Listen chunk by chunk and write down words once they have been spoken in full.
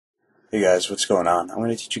Hey guys, what's going on? I'm going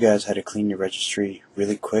to teach you guys how to clean your registry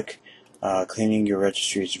really quick. Cleaning your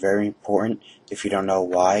registry is very important. If you don't know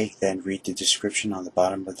why, then read the description on the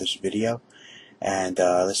bottom of this video. And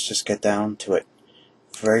let's just get down to it.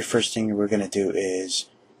 The very first thing we're going to do is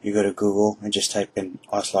you go to Google and just type in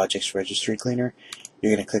OSLogix Registry Cleaner.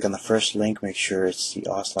 You're going to click on the first link, make sure it's the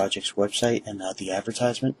OSLogix website and not the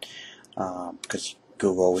advertisement, because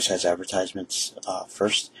Google always has advertisements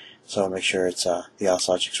first. So make sure it's the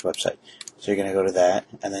OSLogix website. So you're going to go to that,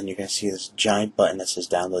 and then you're going to see this giant button that says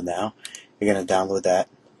download now. You're going to download that,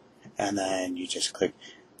 and then you just click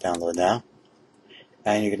download now,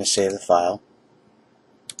 and you're going to save the file.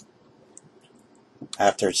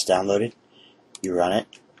 After it's downloaded, you run it.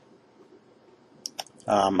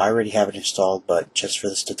 I already have it installed, but just for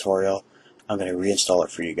this tutorial, I'm going to reinstall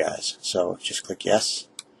it for you guys. So just click yes,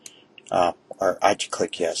 or I just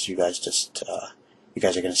click yes. You guys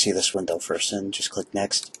are going to see this window first, and just click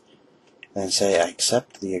next. Then say I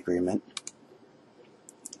accept the agreement.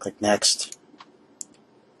 Click next.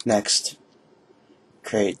 Next.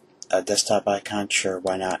 Create a desktop icon. Sure,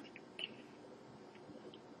 why not?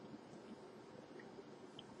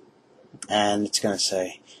 And it's going to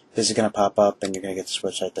say, this is going to pop up, and you're going to get this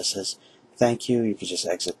website that says thank you. You can just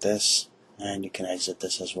exit this, and you can exit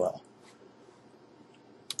this as well.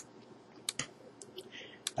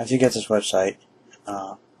 After you get this website,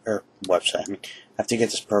 after you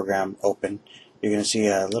get this program open, you're going to see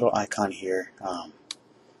a little icon here.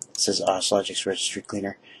 It says OSLogix Registry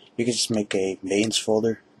Cleaner. You can just make a maintenance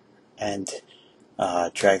folder and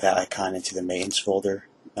drag that icon into the maintenance folder,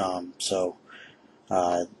 so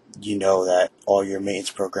you know that all your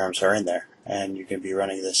maintenance programs are in there, and you're going to be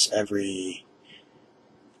running this every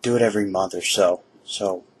month or so.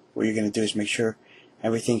 So what you're going to do is make sure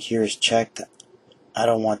everything here is checked. I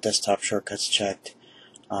don't want desktop shortcuts checked.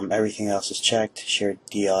 Everything else is checked. Shared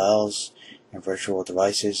DLLs and virtual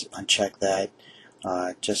devices, uncheck that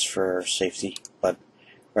just for safety. But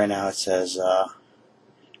right now it says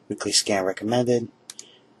weekly scan recommended.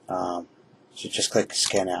 So just click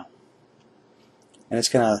scan now. And it's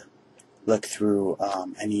going to look through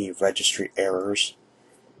any registry errors.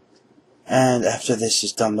 And after this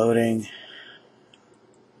is done loading,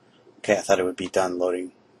 okay, I thought it would be done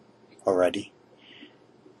loading already.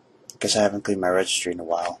 Guess I haven't cleaned my registry in a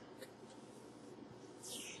while.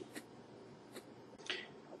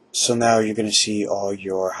 So now you're going to see all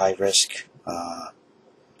your high risk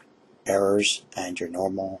errors and your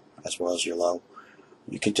normal as well as your low.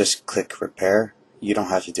 You can just click repair. You don't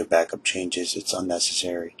have to do backup changes, it's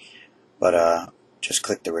unnecessary. But just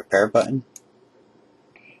click the repair button,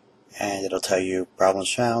 and it'll tell you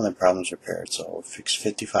problems found and problems repaired. So fix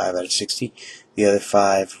 55 out of 60. The other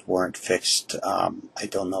 5 weren't fixed. I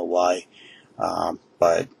don't know why,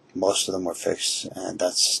 but most of them were fixed, and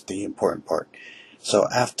that's the important part. So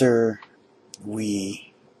after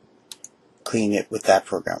we clean it with that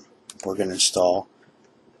program, we're going to install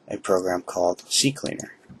a program called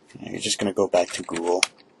CCleaner. And you're just going to go back to Google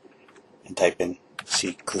and type in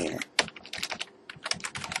CCleaner.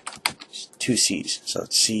 2 C's, so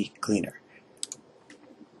it's CCleaner.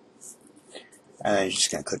 And then you're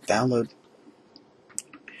just going to click download.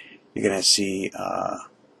 You're going to see the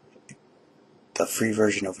free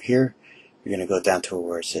version over here. You're going to go down to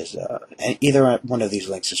where it says, and either one of these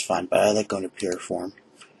links is fine, but I like going to pure form.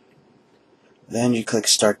 Then you click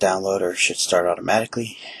start download, or it should start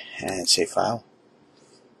automatically, and save file.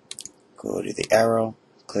 Go to the arrow,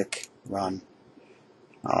 click run.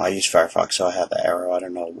 I use Firefox, so I have the arrow. I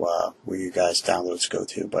don't know where you guys downloads go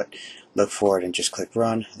to, but look for it and just click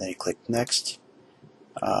run. Then you click next.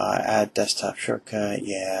 Add desktop shortcut.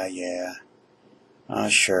 Yeah.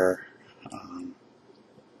 Sure.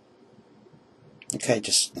 Okay,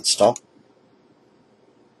 just install.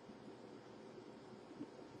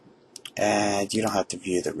 And you don't have to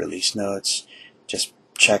view the release notes. Just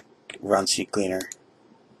check run CCleaner,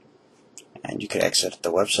 and you could exit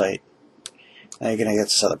the website. Now you're going to get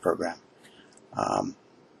this other program.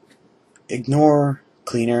 Ignore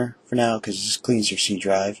cleaner for now, because this cleans your C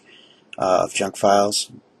drive of junk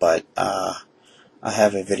files, but I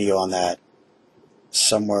have a video on that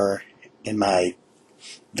somewhere in my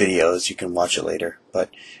videos. You can watch it later, but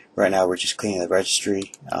right now we're just cleaning the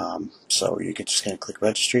registry. So you can just click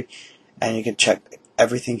registry, and you can check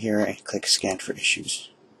everything here and click scan for issues.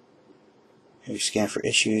 You scan for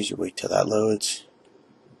issues, you wait till that loads.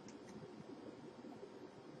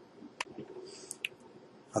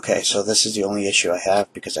 Okay, so this is the only issue I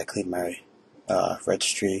have because I cleaned my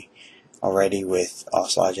registry already with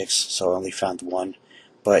OSLogix, so I only found one.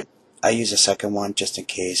 But I use a second one just in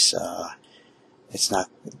case it's not,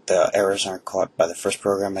 the errors aren't caught by the first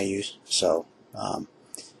program I use. So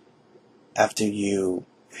after you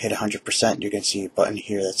hit 100%, you're going to see a button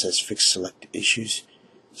here that says fix selected issues.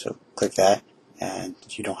 So click that, and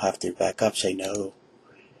you don't have to back up, say no,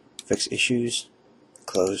 fix issues,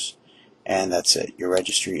 close, and that's it. Your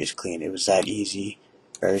registry is clean. It was that easy,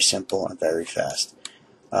 very simple, and very fast.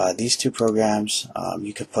 These two programs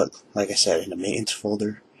you could put, like I said, in a maintenance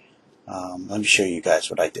folder. Let me show you guys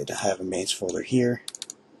what I did. I have a maintenance folder here.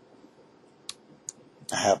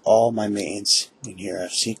 I have all my maintenance in here. I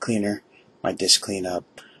have CCleaner, my disk cleanup,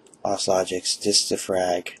 OSLogix, disk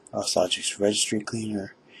defrag, OSLogix registry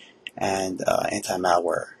cleaner, and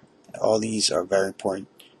anti-malware. All these are very important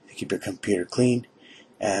to keep your computer clean,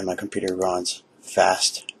 and my computer runs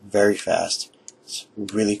fast, very fast. It's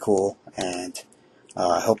really cool, and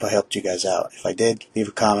I hope I helped you guys out. If I did, leave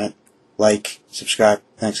a comment, like, subscribe.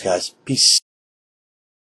 Thanks guys. Peace.